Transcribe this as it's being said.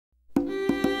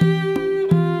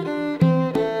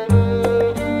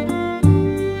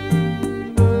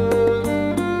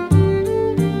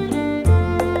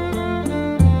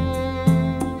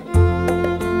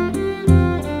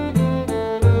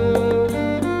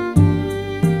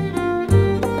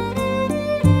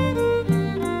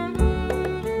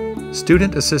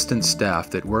Student assistance staff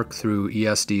that work through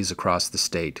ESDs across the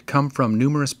state come from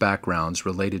numerous backgrounds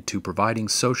related to providing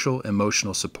social,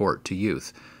 emotional support to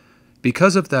youth.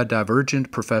 Because of the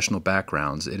divergent professional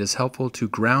backgrounds, it is helpful to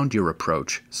ground your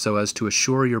approach so as to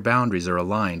assure your boundaries are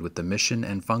aligned with the mission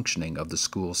and functioning of the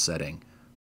school setting.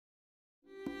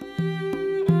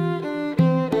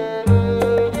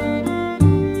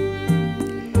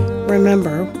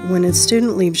 Remember, when a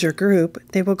student leaves your group,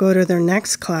 they will go to their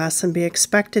next class and be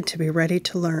expected to be ready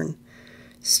to learn.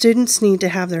 Students need to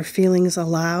have their feelings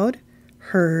allowed,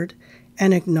 heard,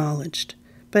 and acknowledged,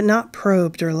 but not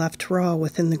probed or left raw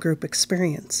within the group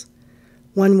experience.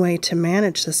 One way to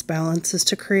manage this balance is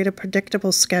to create a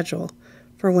predictable schedule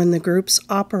for when the groups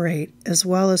operate as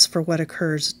well as for what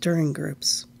occurs during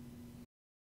groups.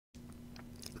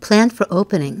 Plan for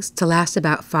openings to last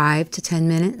about 5 to 10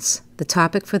 minutes. The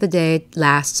topic for the day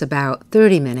lasts about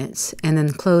 30 minutes, and then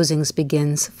closings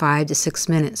begins 5 to 6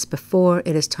 minutes before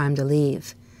it is time to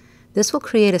leave. This will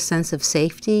create a sense of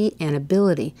safety and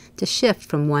ability to shift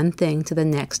from one thing to the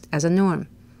next as a norm.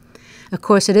 Of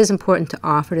course, it is important to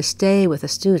offer to stay with a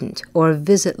student or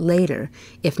visit later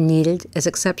if needed, as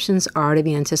exceptions are to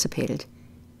be anticipated.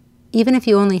 Even if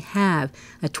you only have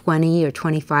a 20 or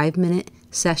 25-minute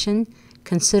session,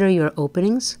 consider your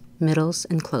openings, middles,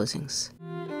 and closings.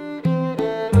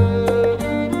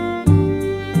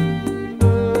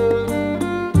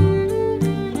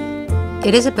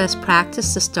 It is a best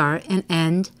practice to start and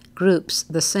end groups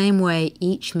the same way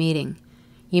each meeting.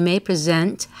 You may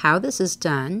present how this is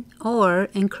done or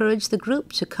encourage the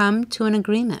group to come to an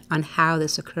agreement on how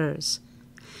this occurs.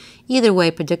 Either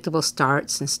way, predictable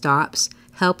starts and stops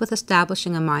help with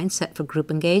establishing a mindset for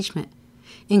group engagement,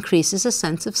 increases a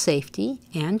sense of safety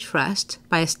and trust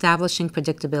by establishing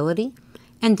predictability,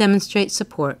 and demonstrates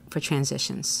support for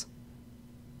transitions.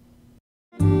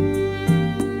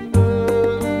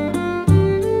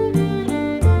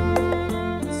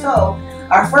 So,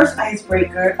 our first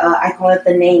icebreaker, I call it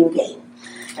the name game.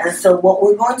 And so what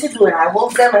we're going to do, and I will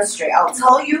demonstrate, I'll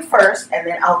tell you first, and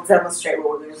then I'll demonstrate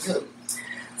what we're going to do.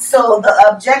 So the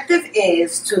objective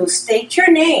is to state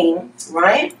your name,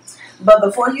 right? But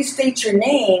before you state your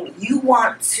name, you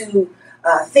want to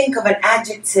think of an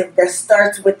adjective that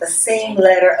starts with the same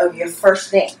letter of your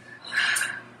first name.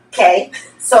 Okay?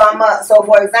 So so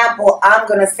for example, I'm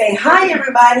going to say, "Hi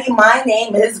everybody, my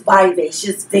name is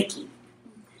Vivacious Vicky."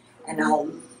 And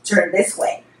I'll turn this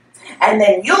way. And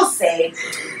then you'll say,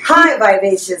 "Hi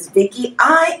Vivacious Vicky,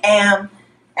 I am,"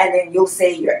 and then you'll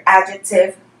say your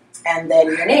adjective and then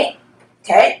your name.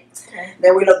 Okay?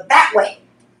 Then we look that way.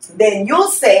 Then you'll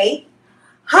say,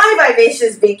 "Hi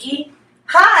Vivacious Vicky,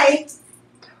 hi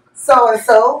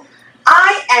so-and-so,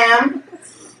 I am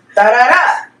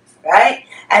da-da-da," right?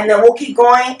 And then we'll keep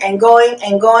going and going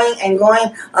and going and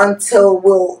going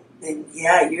until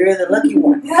yeah, you're the lucky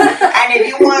one. And if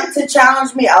you want to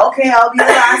challenge me, okay, I'll be the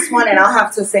last one and I'll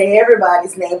have to say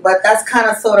everybody's name, but that's kind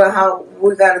of sort of how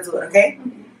we got to do it, okay?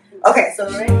 Okay, so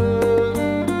ready?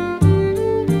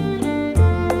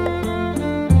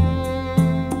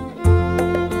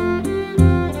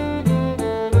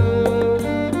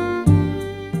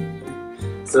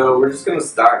 So we're just going to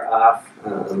start off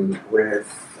with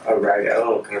a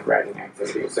little kind of writing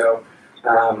activity. So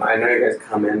I know you guys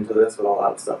come into this with a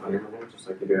lot of stuff on your mind, just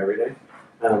like you do every day.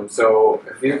 So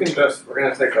if you can we're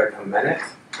going to take like a minute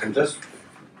and just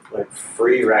like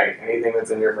free write anything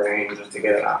that's in your brain just to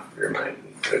get it off of your mind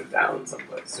and put it down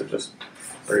someplace. So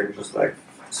or just like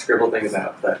scribble things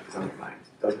out that is on your mind.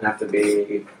 Doesn't have to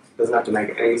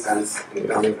make any sense, and you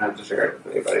don't even have to share it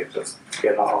with anybody. Just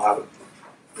get it all out.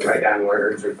 Write down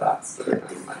words or thoughts that are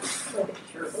on your mind.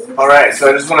 All right, so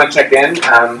I just want to check in.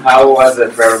 How was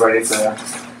it for everybody to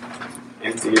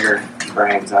empty your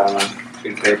brains out on a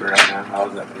sheet of paper right now? How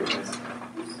was that for you guys?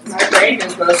 My brain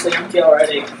is mostly empty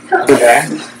already. Okay.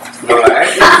 All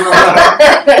right.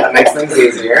 That makes things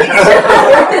easier.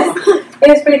 It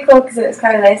was pretty cool because it was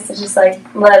kind of nice to just like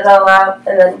let it all out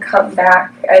and then come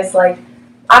back as like,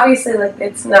 obviously, like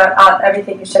it's not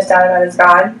everything is just out about as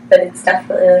God, but it's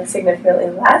definitely like significantly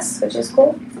less, which is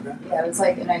cool. Okay. Yeah, it was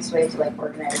like a nice way to like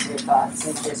organize your thoughts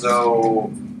and just. So,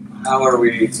 how are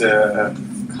we to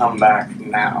come back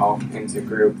now into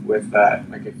group with that?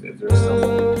 Like, if there's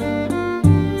still.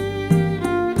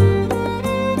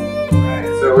 Right.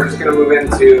 So we're just gonna move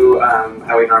into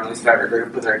how we normally start our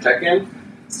group with our check-in.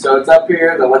 So it's up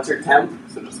here. The what's your temp?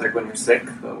 So just like when you're sick,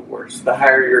 the worse. The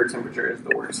higher your temperature is,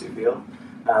 the worse you feel.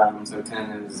 So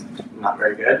 10 is not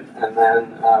very good, and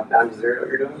then down to 0,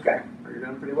 you're doing okay, or you're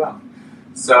doing pretty well.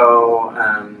 So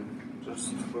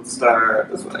let's start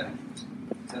this way.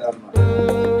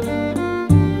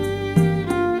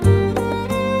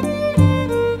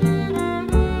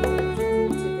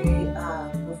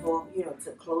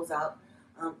 close out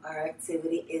our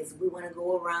activity is we want to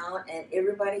go around and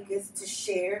everybody gets to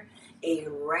share a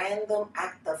random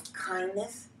act of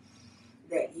kindness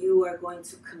that you are going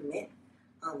to commit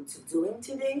to doing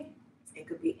today. It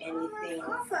could be anything.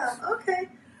 Oh, awesome. Okay.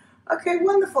 Okay,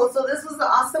 wonderful. So this was an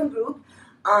awesome group.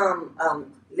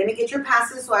 Let me get your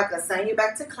passes so I can sign you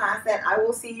back to class, and I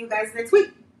will see you guys next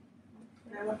week.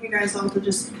 And I want you guys all to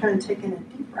just kind of take in a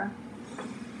deep breath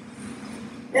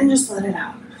and just let it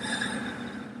out.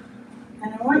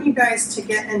 And I want you guys to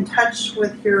get in touch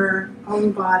with your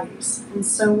own bodies. And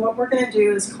so what we're going to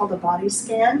do is called a body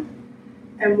scan,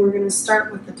 and we're going to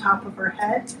start with the top of our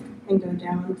head and go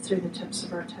down through the tips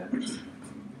of our toes.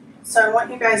 So I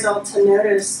want you guys all to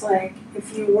notice, like,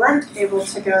 if you weren't able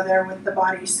to go there with the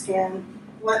body scan,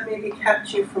 what maybe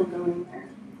kept you from going there?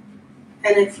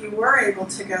 And if you were able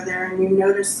to go there and you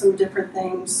noticed some different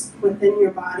things within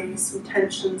your body, some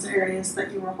tensions, areas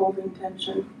that you were holding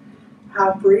tension,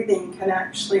 how breathing can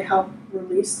actually help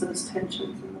release those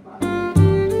tensions in the body.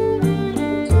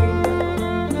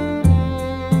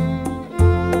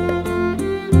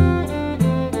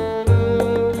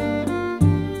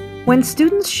 When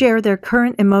students share their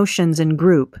current emotions in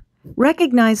group,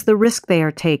 recognize the risk they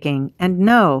are taking and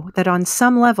know that on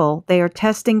some level they are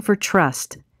testing for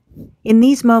trust. In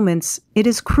these moments, it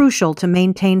is crucial to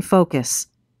maintain focus.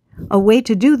 A way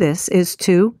to do this is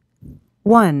to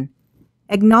 1.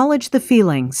 Acknowledge the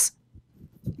feelings.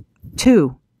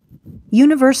 2.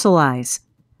 Universalize.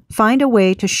 Find a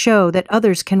way to show that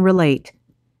others can relate.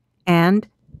 And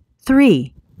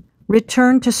 3.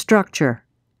 Return to structure.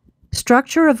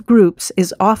 Structure of groups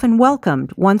is often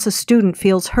welcomed once a student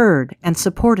feels heard and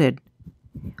supported.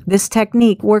 This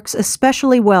technique works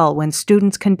especially well when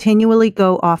students continually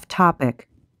go off topic.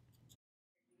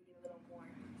 A little more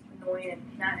annoyed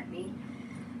and mad at me,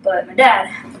 but my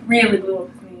dad really blew up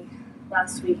with me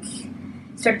last week. He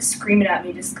started screaming at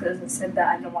me just because I said that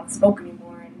I didn't want to smoke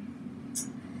anymore. And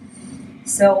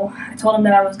so I told him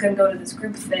that I was going to go to this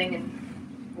group thing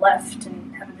and left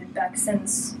and haven't been back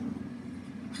since.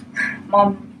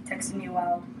 Mom texted me a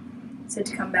while, said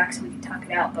to come back so we could talk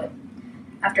it out, but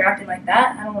after acting like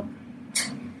that, I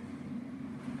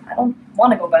don't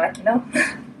want to go back, you know?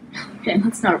 And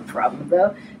that's not a problem,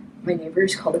 though. My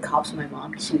neighbors called the cops on my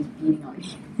mom because she was beating on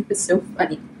me. It was so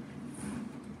funny.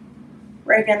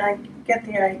 Reagan, I get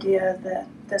the idea that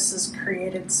this has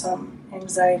created some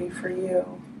anxiety for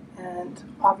you, and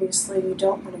obviously you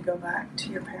don't want to go back to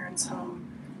your parents'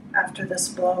 home after this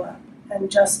blow up.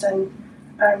 And Justin,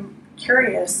 I'm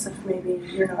curious if maybe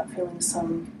you're not feeling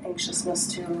some anxiousness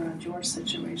too around your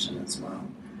situation as well.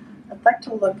 I'd like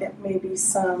to look at maybe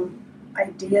some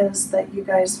ideas that you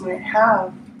guys might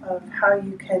have of how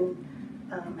you can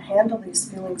handle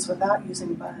these feelings without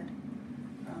using Bud.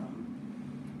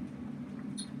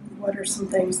 What are some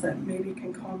things that maybe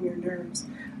can calm your nerves?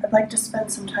 I'd like to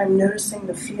spend some time noticing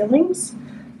the feelings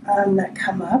that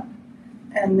come up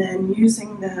and then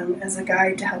using them as a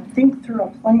guide to help think through a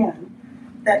plan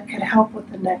that could help with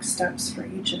the next steps for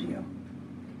each of you.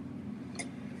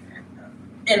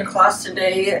 In class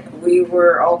today, we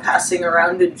were all passing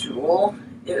around a jewel.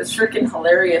 It was freaking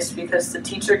hilarious because the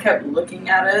teacher kept looking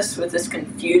at us with this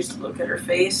confused look at her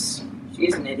face.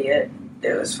 She's an idiot.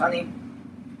 It was funny.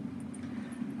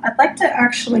 I'd like to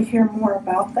actually hear more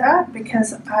about that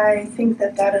because I think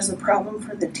that that is a problem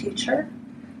for the teacher.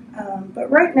 But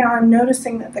right now I'm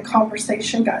noticing that the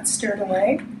conversation got steered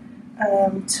away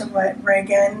to what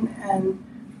Reagan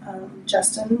and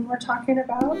Justin were talking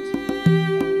about.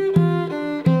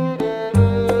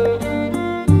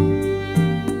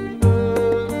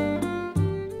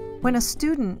 When a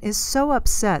student is so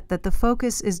upset that the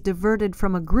focus is diverted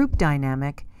from a group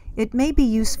dynamic, it may be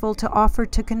useful to offer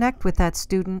to connect with that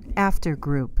student after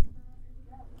group.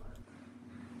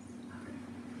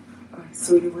 Alright,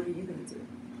 sweetie, what are you going to do?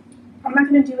 I'm not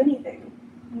going to do anything.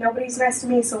 Nobody's nice to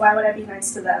me, so why would I be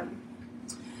nice to them?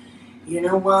 You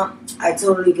know what? I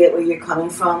totally get where you're coming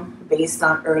from based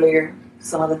on earlier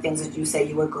some of the things that you said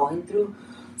you were going through.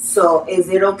 So is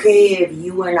it okay if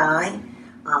you and I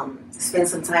spend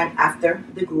some time after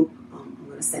the group? I'm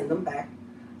going to send them back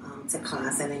to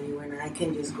class, and then you and I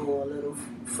can just go a little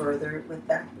further with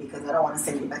that because I don't want to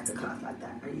send you back to class like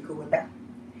that. Are you cool with that?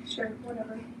 Sure,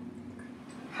 whatever.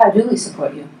 How do we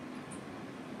support you?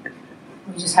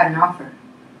 We just had an offer.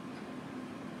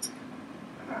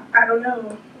 I don't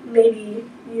know. Maybe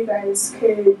you guys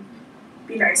could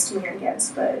be nice to me, I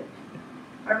guess, but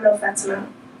I don't know if that's enough.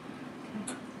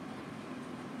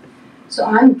 So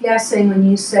I'm guessing when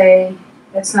you say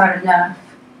it's not enough,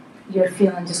 you're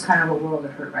feeling just kind of a world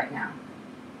of hurt right now.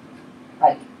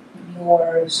 Like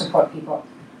your support people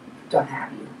don't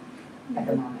have you. at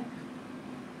the moment.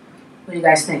 What do you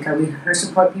guys think? Are we her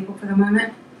support people for the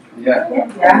moment? Yeah.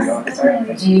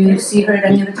 Yeah? Do you see her at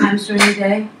any other times during the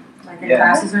day? Like in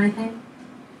classes or anything?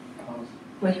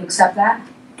 Will you accept that?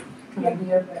 Can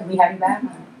we have you back?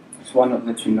 Just want to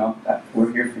let you know that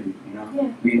we're here for you, you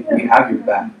know? We have your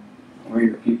back. We're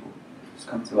your people. Just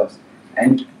come to us.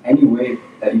 Any way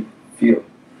that you feel,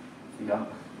 you know?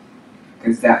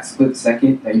 Because that split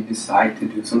second that you decide to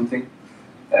do something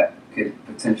that could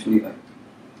potentially like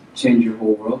change your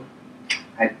whole world,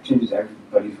 it changes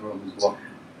everybody's world as well,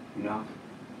 you know?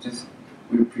 Just,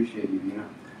 we appreciate you, you know?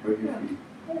 We're here for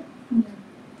you.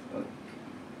 So,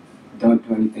 don't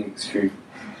do anything extreme.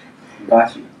 We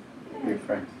got you. We're your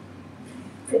friends.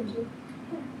 Thank you.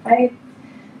 I've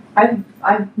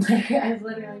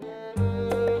literally.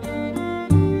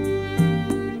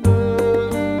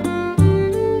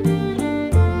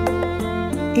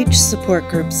 Each support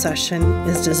group session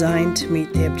is designed to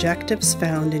meet the objectives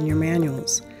found in your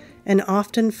manuals and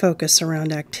often focus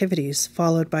around activities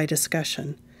followed by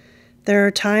discussion. There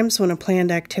are times when a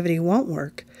planned activity won't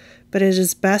work, but it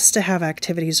is best to have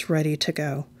activities ready to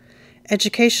go.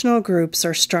 Educational groups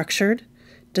are structured,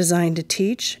 designed to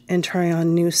teach and try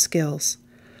on new skills.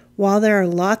 While there are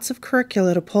lots of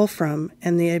curricula to pull from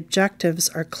and the objectives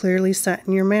are clearly set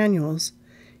in your manuals,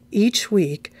 each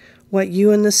week what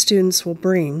you and the students will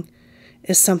bring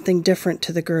is something different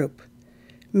to the group,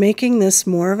 making this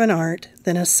more of an art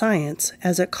than a science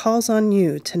as it calls on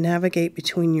you to navigate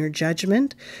between your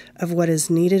judgment of what is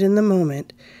needed in the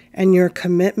moment and your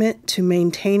commitment to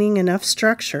maintaining enough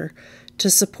structure to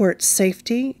support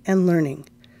safety and learning.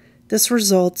 This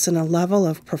results in a level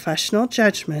of professional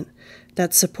judgment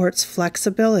that supports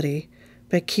flexibility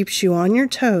but keeps you on your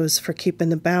toes for keeping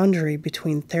the boundary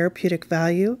between therapeutic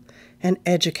value and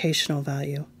educational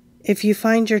value. If you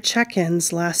find your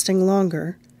check-ins lasting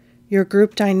longer, your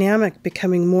group dynamic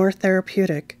becoming more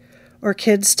therapeutic, or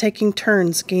kids taking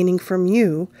turns gaining from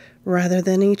you rather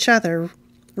than each other,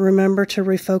 remember to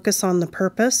refocus on the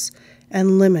purpose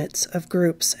and limits of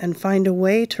groups and find a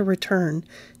way to return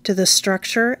to the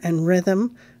structure and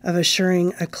rhythm of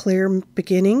assuring a clear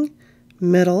beginning,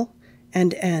 middle,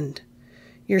 and end.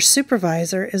 Your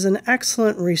supervisor is an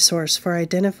excellent resource for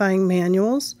identifying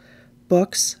manuals,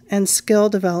 books, and skill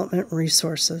development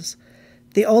resources.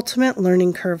 The ultimate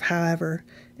learning curve, however,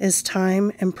 is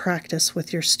time and practice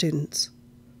with your students.